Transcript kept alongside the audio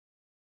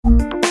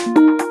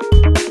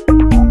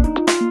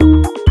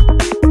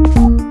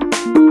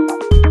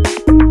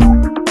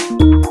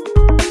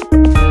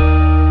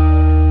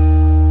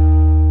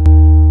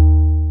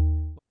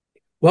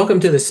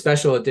Welcome to this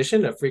special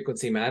edition of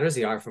Frequency Matters,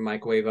 the RF and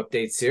Microwave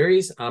Update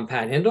Series. I'm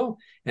Pat Hindle,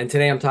 and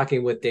today I'm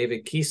talking with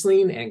David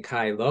Kiesling and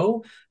Kai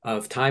Loh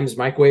of Times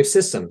Microwave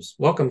Systems.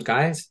 Welcome,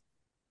 guys.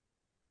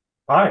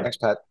 Hi, Thanks,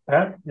 Pat.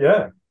 Pat.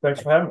 Yeah,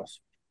 thanks for having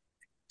us.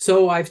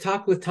 So I've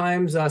talked with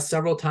Times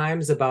several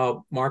times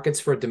about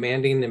markets for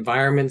demanding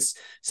environments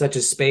such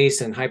as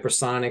space and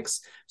hypersonics.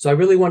 So I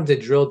really wanted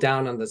to drill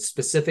down on the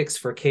specifics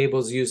for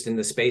cables used in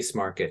the space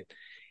market.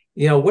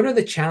 What are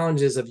the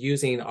challenges of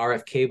using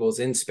RF cables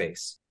in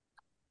space?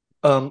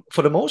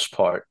 For the most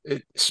part,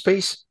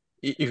 space,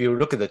 if you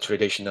look at the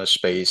traditional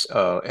space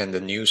and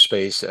the new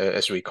space,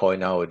 as we call it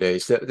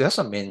nowadays, there are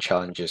some main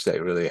challenges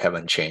that really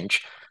haven't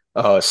changed.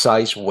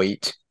 Size,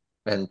 weight,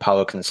 and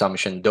power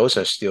consumption, those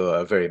are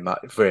still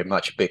very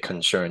much big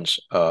concerns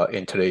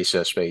in today's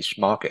space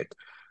market.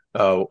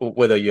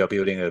 Whether you are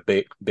building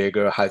a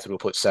bigger high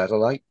throughput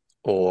satellite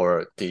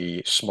or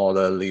the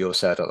smaller LEO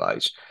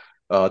satellites,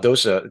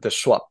 those are the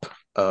swap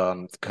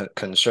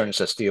concerns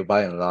are still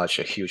by and large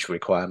a huge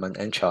requirement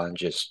and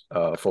challenges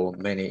for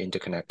many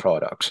interconnect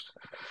products.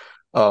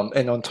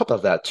 And on top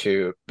of that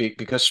too,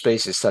 because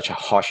space is such a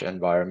harsh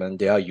environment,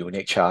 there are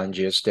unique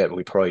challenges that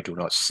we probably do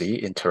not see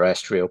in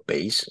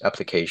terrestrial-based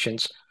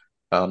applications.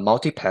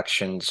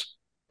 Multiplexing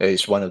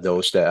is one of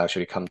those that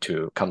actually come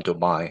to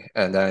mind.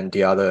 And then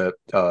the other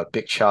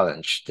big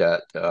challenge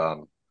that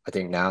I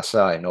think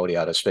NASA and all the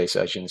other space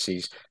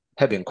agencies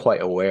have been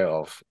quite aware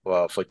of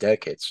for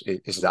decades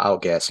is the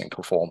outgassing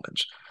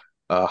performance.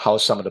 How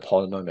some of the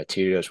polymer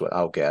materials will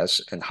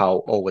outgas and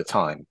how over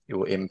time it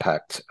will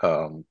impact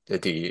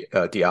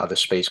the other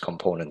space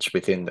components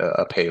within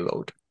a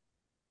payload.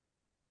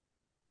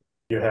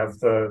 You have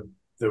the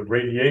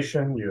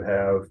radiation, you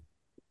have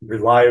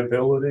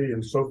reliability,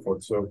 and so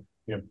forth. So,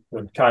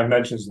 when Kai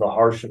mentions the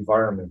harsh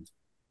environment,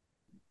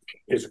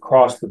 it's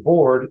across the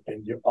board,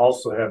 and you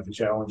also have the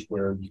challenge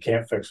where you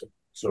can't fix it.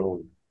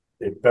 So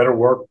it better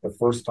work the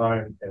first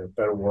time, and it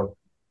better work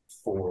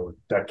for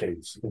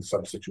decades in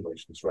some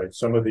situations, right?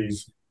 Some of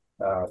these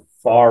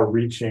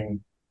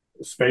far-reaching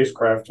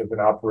spacecraft have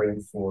been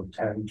operating for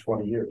 10,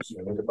 20 years.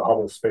 Look at the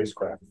Hubble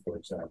spacecraft, for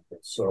example.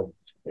 So,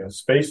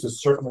 space is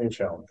certainly a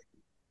challenge.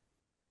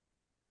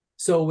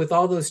 So with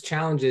all those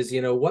challenges,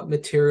 what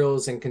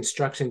materials and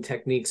construction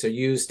techniques are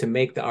used to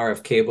make the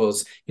RF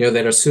cables,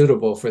 that are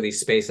suitable for these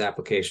space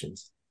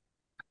applications?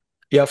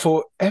 Yeah,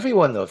 for every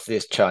one of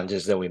these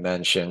challenges that we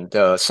mentioned,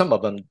 some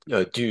of them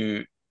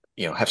do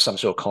have some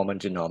sort of common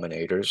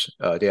denominators.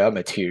 There are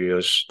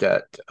materials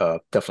that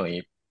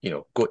definitely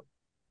good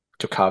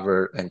to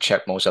cover and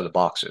check most of the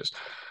boxes.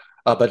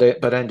 But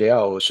then there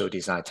are also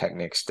design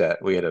techniques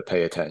that we have to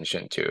pay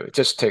attention to.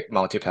 Just take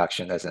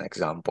multiplexing as an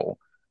example.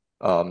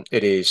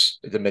 It is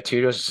the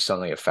materials is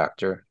certainly a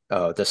factor.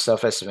 The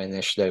surface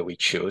finish that we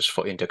choose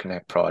for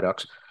interconnect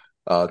products,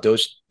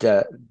 those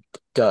that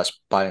does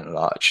by and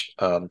large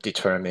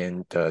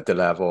determine the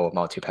level of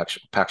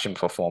multiplexing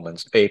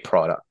performance a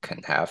product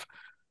can have.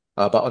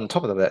 But on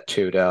top of that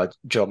too, there are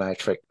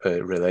geometric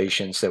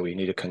relations that we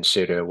need to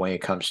consider when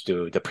it comes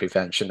to the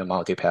prevention of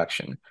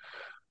multiplexing.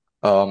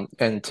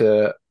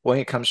 And when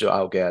it comes to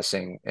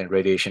outgassing and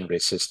radiation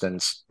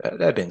resistance,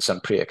 there have been some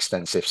pretty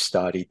extensive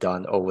study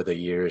done over the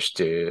years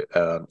to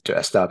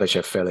establish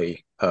a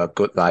fairly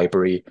good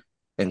library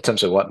in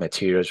terms of what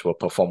materials will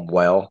perform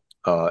well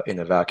in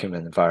a vacuum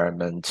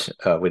environment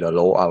with a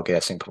low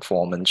outgassing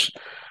performance.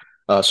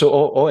 So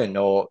all in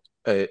all,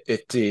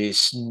 it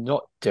is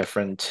not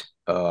different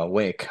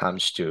when it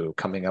comes to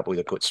coming up with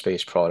a good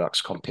space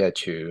products compared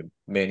to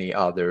many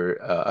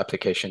other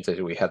applications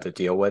that we have to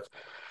deal with.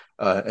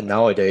 And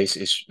nowadays,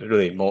 it's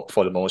really more,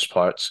 for the most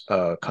part,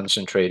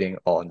 concentrating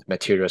on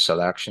material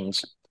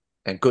selections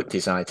and good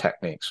design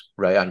techniques,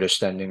 right?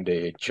 Understanding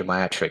the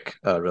geometric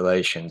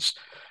relations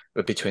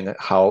between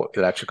how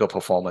electrical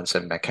performance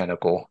and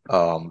mechanical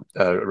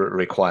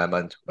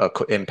requirement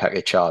could impact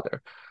each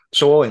other.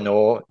 So all in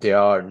all, there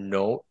are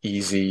no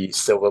easy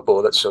silver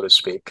bullets, so to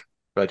speak,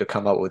 right, to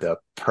come up with a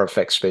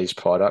perfect space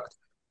product.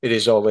 It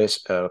is always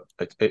a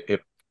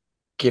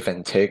give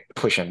and take,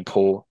 push and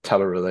pull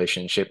type of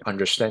relationship,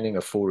 understanding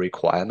a full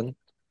requirement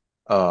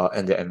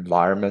and the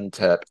environment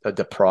that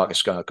the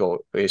product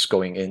is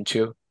going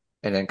into,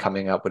 and then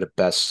coming up with the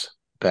best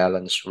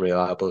balanced,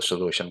 reliable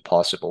solution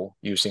possible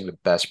using the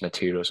best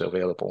materials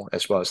available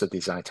as well as the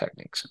design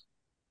techniques.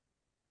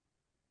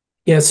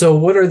 Yeah, so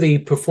what are the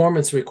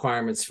performance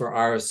requirements for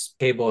RF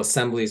cable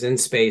assemblies in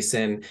space,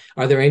 and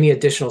are there any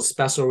additional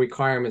special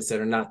requirements that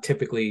are not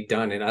typically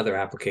done in other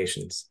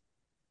applications?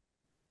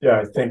 Yeah,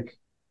 I think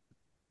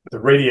the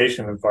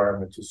radiation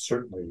environment is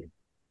certainly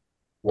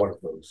one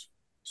of those.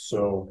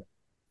 So,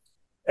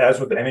 as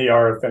with any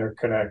RF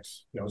interconnect,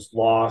 it's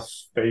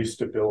loss, phase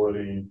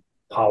stability,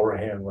 power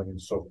handling,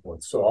 and so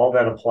forth. So all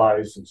that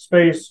applies in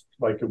space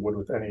like it would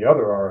with any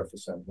other RF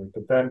assembly.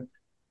 But then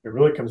it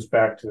really comes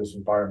back to this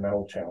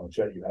environmental challenge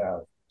that you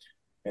have.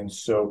 And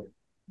so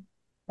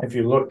if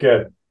you look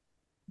at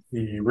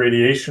the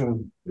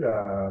radiation,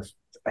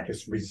 I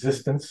guess,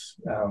 resistance,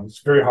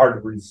 it's very hard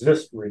to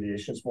resist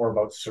radiation. It's more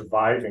about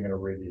surviving in a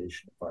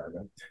radiation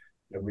environment.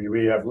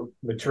 We have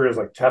materials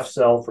like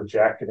Tefcel for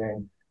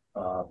jacketing.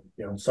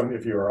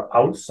 If you're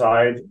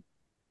outside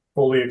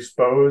fully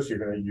exposed, you're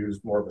going to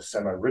use more of a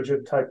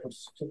semi-rigid type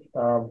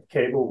of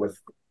cable with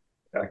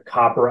a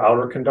copper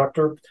outer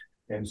conductor.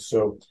 And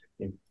so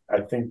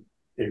I think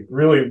it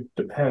really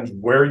depends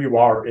where you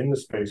are in the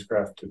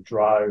spacecraft to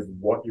drive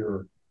what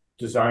your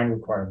design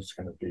requirements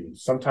are going to be.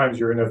 Sometimes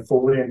you're in a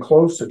fully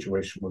enclosed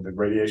situation where the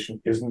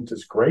radiation isn't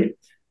as great.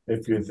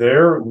 If you're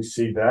there and we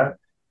see that,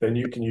 then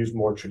you can use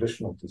more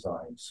traditional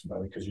designs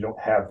because you don't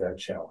have that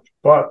challenge.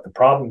 But the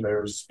problem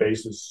there is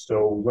space is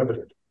so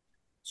limited.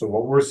 So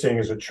what we're seeing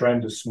is a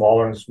trend to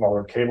smaller and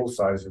smaller cable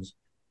sizes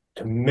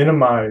to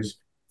minimize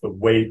the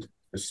weight,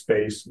 the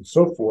space, and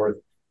so forth,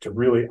 to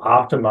really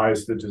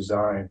optimize the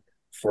design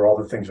for all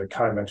the things that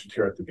Kai mentioned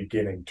here at the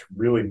beginning, to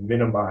really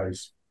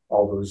minimize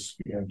all those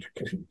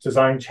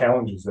design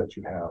challenges that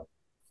you have.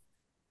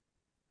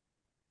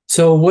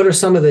 So what are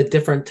some of the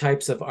different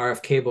types of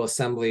RF cable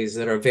assemblies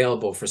that are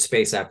available for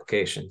space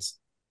applications?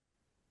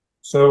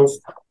 So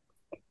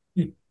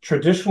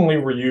traditionally,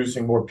 we're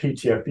using more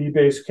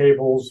PTFE-based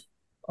cables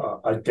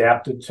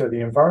adapted to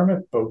the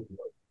environment, but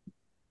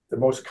the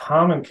most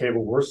common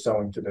cable we're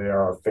selling today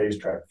are our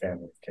PhaseTrack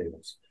family of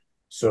cables.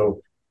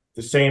 So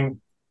the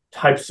same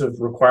types of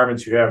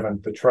requirements you have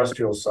on the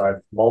terrestrial side,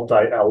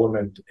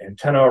 multi-element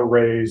antenna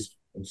arrays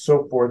and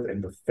so forth,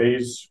 and the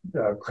phase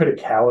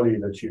criticality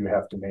that you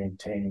have to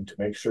maintain to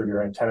make sure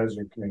your antennas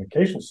and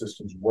communication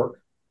systems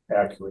work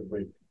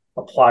accurately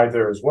apply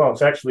there as well.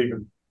 It's actually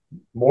even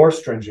more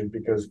stringent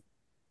because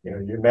you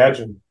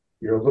imagine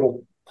you're a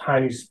little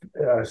tiny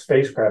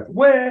spacecraft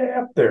way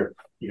up there.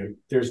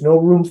 There's no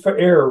room for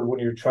error when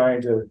you're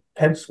trying to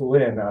pencil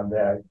in on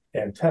that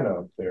antenna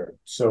up there.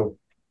 So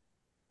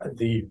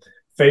the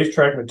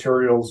PhaseTrack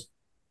materials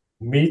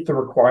meet the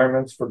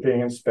requirements for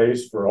being in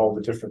space for all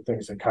the different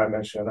things that Kai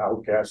mentioned,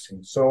 outgassing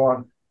and so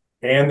on,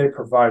 and they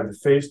provide the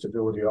phase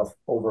stability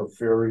over a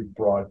very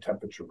broad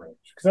temperature range.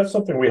 Because that's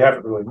something we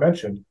haven't really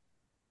mentioned.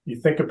 You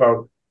think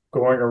about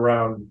going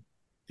around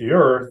the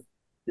Earth,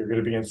 you're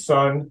going to be in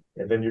sun,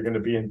 and then you're going to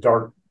be in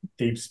dark,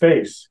 deep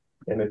space.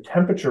 And the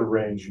temperature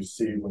range you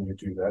see when you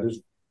do that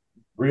is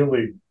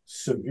really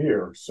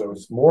severe. So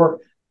it's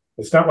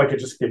not like it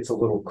just gets a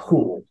little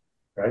cool,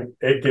 right?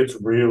 It gets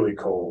really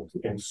cold.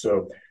 And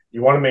so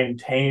you want to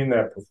maintain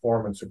that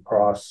performance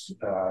across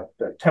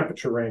that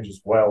temperature range as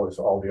well as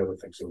all the other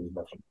things that we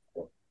mentioned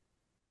before.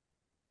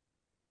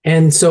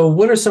 And so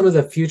what are some of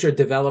the future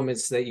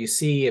developments that you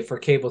see for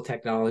cable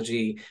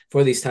technology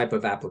for these type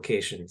of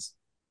applications?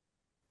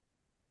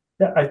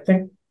 Yeah, I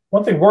think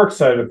one thing we're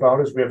excited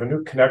about is we have a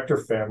new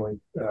connector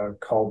family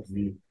called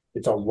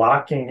it's a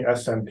locking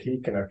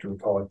SMP connector. We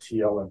call it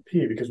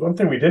TLMP, because one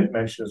thing we didn't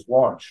mention is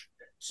launch.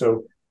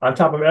 So on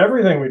top of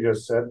everything we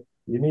just said,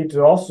 you need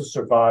to also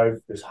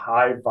survive this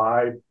high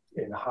vibe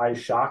and high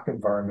shock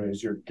environment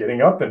as you're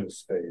getting up into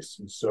space.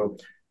 And so,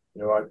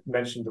 I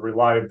mentioned the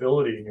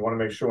reliability, and you want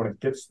to make sure when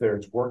it gets there,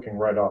 it's working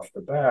right off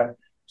the bat.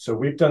 So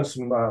we've done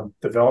some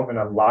development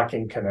on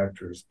locking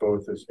connectors,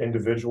 both as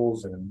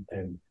individuals and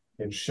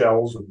in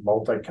shells with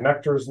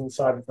multi-connectors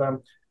inside of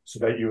them, so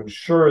that you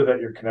ensure that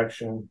your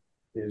connection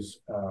is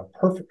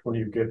perfect when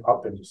you get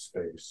up into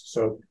space.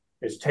 So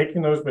it's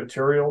taking those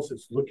materials,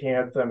 it's looking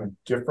at them in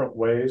different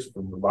ways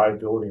for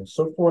reliability and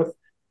so forth.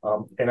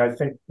 And I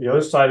think the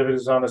other side of it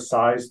is on the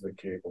size of the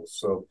cable.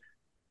 So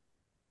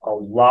a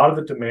lot of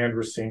the demand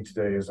we're seeing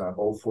today is on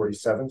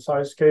 047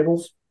 size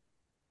cables.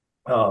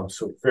 And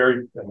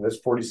that's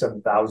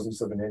 47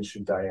 thousandths of an inch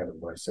in diameter.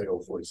 When I say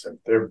 047,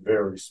 they're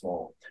very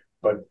small.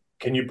 But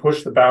can you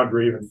push the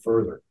boundary even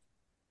further?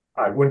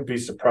 I wouldn't be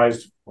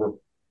surprised if we're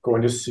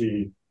going to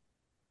see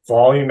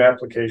volume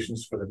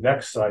applications for the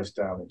next size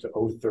down into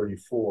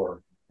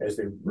 034 as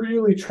they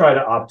really try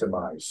to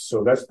optimize.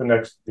 So that's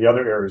the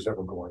other areas that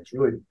we're going. It's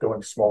really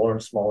going smaller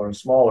and smaller and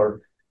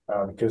smaller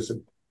because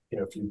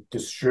if you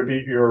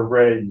distribute your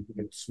array, you can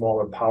get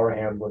smaller power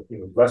handling,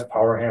 less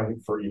power handling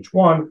for each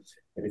one.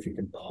 And if you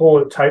can pull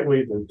it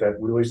tightly, that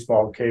really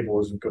small cable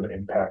isn't going to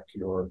impact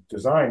your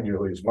design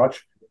nearly as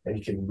much, and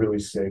you can really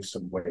save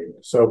some weight.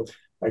 So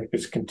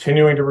it's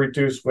continuing to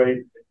reduce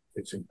weight.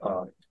 It's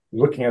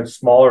looking at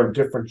smaller and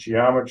different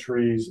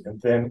geometries,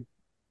 and then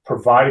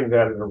providing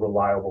that in a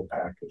reliable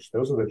package.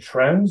 Those are the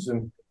trends.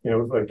 And,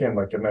 again,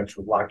 like I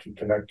mentioned with locking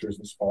connectors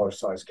and smaller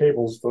size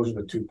cables, those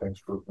are the two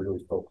things we're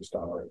really focused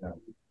on right now.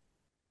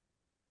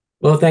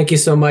 Well, thank you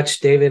so much,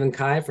 David and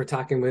Kai, for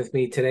talking with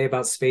me today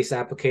about space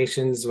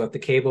applications with the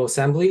cable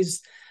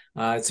assemblies.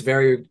 It's a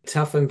very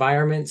tough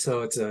environment,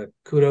 so it's a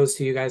kudos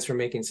to you guys for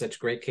making such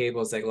great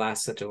cables that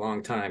last such a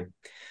long time.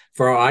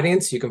 For our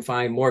audience, you can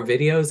find more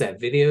videos at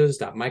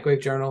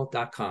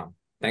videos.microwavejournal.com.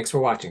 Thanks for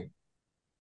watching.